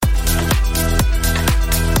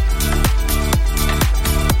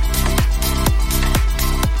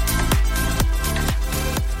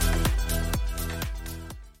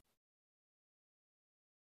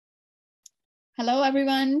Hello,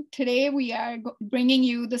 everyone. Today we are bringing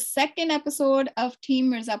you the second episode of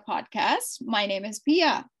Team MIRZA podcast. My name is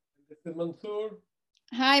Pia. This is Mansoor.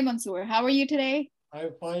 Hi, Mansoor. How are you today?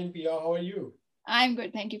 I'm fine, Pia. How are you? I'm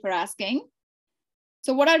good. Thank you for asking.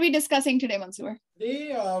 So what are we discussing today, Mansoor?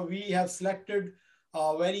 Today, we have selected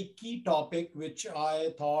a very key topic, which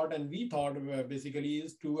I thought and we thought basically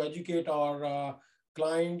is to educate our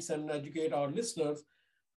clients and educate our listeners.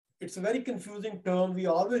 It's a very confusing term. We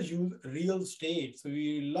always use real estate. So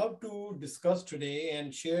we love to discuss today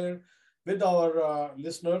and share with our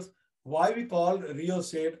listeners why we call real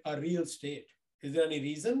estate a real estate. Is there any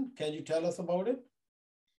reason? Can you tell us about it?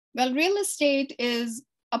 Well, real estate is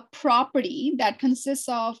a property that consists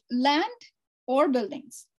of land or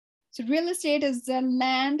buildings. So real estate is the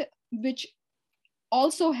land which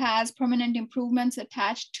also has permanent improvements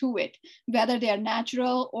attached to it, whether they are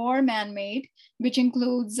natural or man-made, which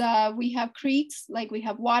includes we have creeks, like we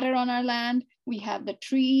have water on our land, we have the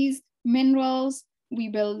trees, minerals, we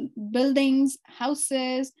build buildings,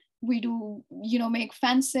 houses, we do, make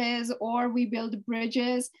fences, or we build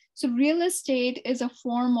bridges. So real estate is a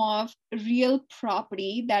form of real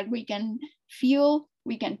property that we can feel,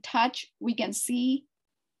 we can touch, we can see.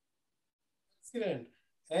 Excellent.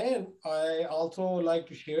 And I also like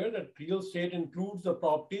to share that real estate includes the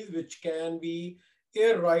properties which can be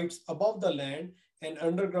air rights above the land and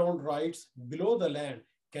underground rights below the land.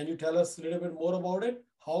 Can you tell us a little bit more about it?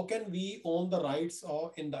 How can we own the rights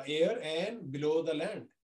in the air and below the land?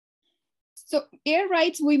 So air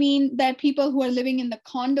rights, we mean that people who are living in the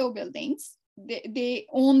condo buildings, they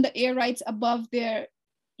own the air rights above their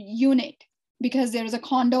unit because there is a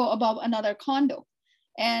condo above another condo.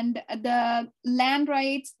 And the land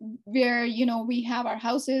rights where, we have our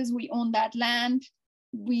houses, we own that land.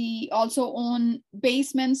 We also own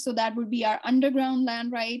basements, so that would be our underground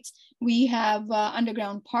land rights. We have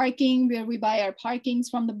underground parking where we buy our parkings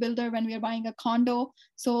from the builder when we're buying a condo.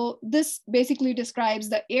 So this basically describes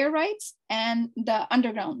the air rights and the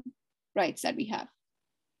underground rights that we have.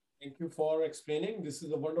 Thank you for explaining. This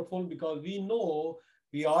is a wonderful because we know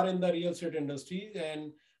we are in the real estate industry,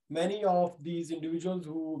 and many of these individuals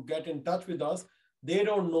who get in touch with us, they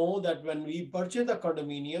don't know that when we purchase a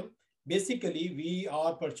condominium, basically we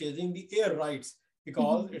are purchasing the air rights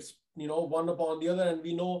because it's one upon the other, and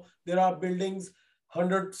we know there are buildings,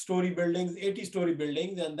 100-story buildings, 80-story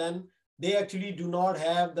buildings, and then they actually do not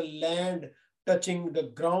have the land touching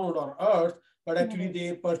the ground or earth, but actually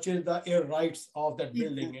they purchase the air rights of that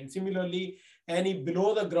building. And similarly, any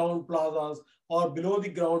below the ground plazas or below the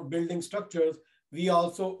ground building structures, we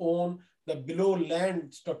also own the below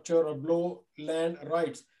land structure or below land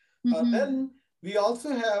rights. Then we also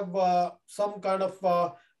have some kind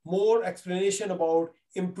of more explanation about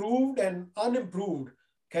improved and unimproved.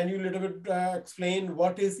 Can you a little bit explain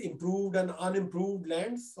what is improved and unimproved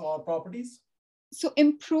lands or properties? So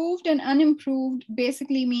improved and unimproved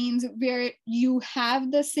basically means where you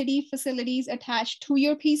have the city facilities attached to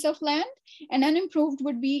your piece of land, and unimproved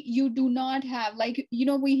would be you do not have, like,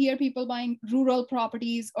 we hear people buying rural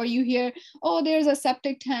properties, or you hear, oh, there's a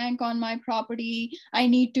septic tank on my property, I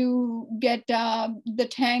need to get the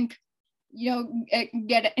tank,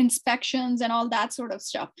 get inspections and all that sort of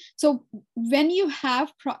stuff. So when you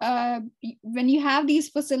have these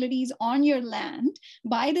facilities on your land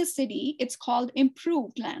by the city, it's called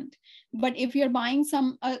improved land. But if you're buying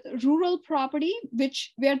some rural property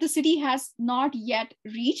where the city has not yet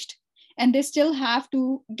reached, and they still have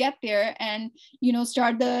to get there and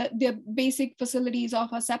start the basic facilities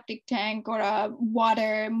of a septic tank or a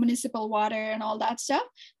municipal water and all that stuff,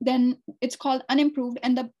 then it's called unimproved.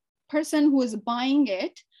 And the person who is buying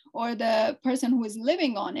it or the person who is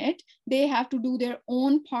living on it, they have to do their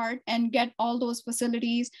own part and get all those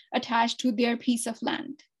facilities attached to their piece of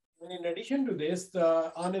land. And in addition to this,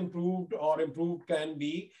 the unimproved or improved can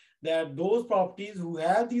be that those properties who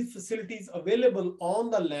have these facilities available on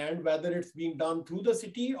the land, whether it's being done through the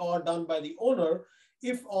city or done by the owner,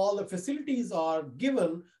 if all the facilities are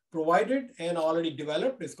given, provided, and already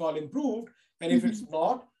developed, it's called improved. And if it's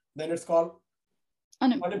not, then it's called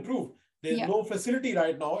unimproved. There's no facility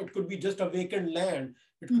right now. It could be just a vacant land.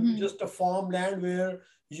 It could be just a farmland where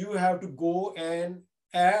you have to go and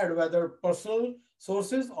add whether personal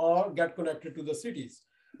sources or get connected to the cities.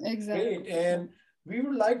 Exactly. Great. And we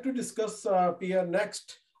would like to discuss, Pierre,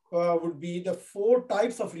 next would be the 4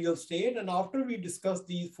 types of real estate. And after we discuss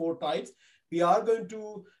these 4 types, we are going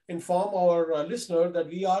to inform our listener that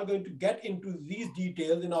we are going to get into these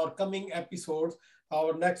details in our coming episodes,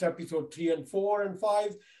 our next episode 3 and 4 and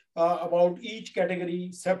 5, about each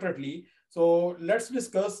category separately. So let's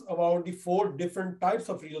discuss about the 4 different types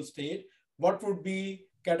of real estate. What would be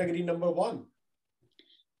category number 1?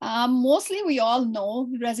 Mostly, we all know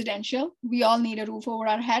residential. We all need a roof over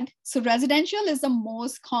our head. So, residential is the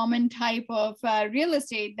most common type of real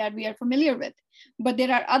estate that we are familiar with. But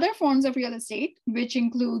there are other forms of real estate, which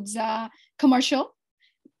includes commercial.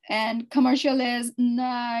 And commercial is,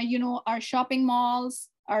 our shopping malls,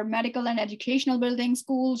 our medical and educational buildings,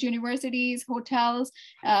 schools, universities, hotels,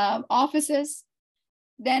 offices.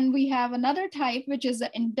 Then we have another type, which is the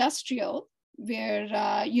industrial, where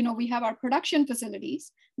we have our production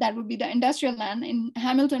facilities. That would be the industrial land. In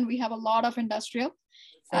Hamilton, we have a lot of industrial.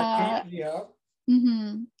 Factories, yeah.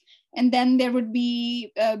 Mm-hmm. And then there would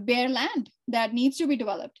be bare land that needs to be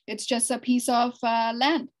developed. It's just a piece of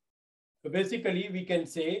land. So basically, we can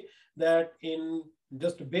say that in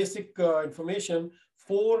just basic information,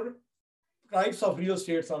 4 types of real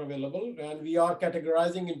estates are available, and we are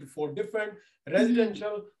categorizing into 4 different: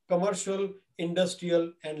 residential, commercial,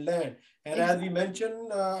 industrial, and land. And as we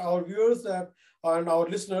mentioned, our viewers and our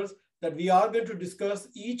listeners, that we are going to discuss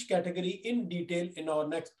each category in detail in our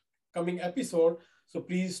next coming episode. So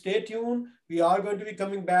please stay tuned. We are going to be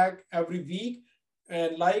coming back every week,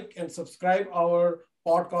 and like and subscribe our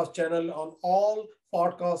podcast channel on all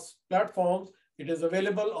podcast platforms. It is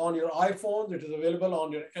available on your iPhones, it is available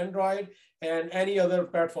on your Android and any other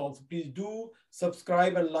platforms. Please do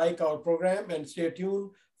subscribe and like our program, and stay tuned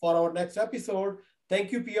for our next episode.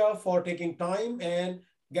 Thank you, Pia, for taking time and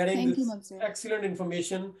getting this excellent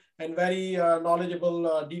information and very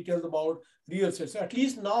knowledgeable details about real estate. So at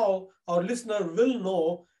least now our listener will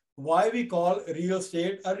know why we call real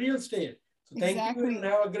estate a real estate. So thank you and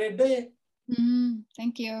have a great day.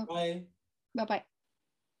 Thank you. Bye. Bye-bye.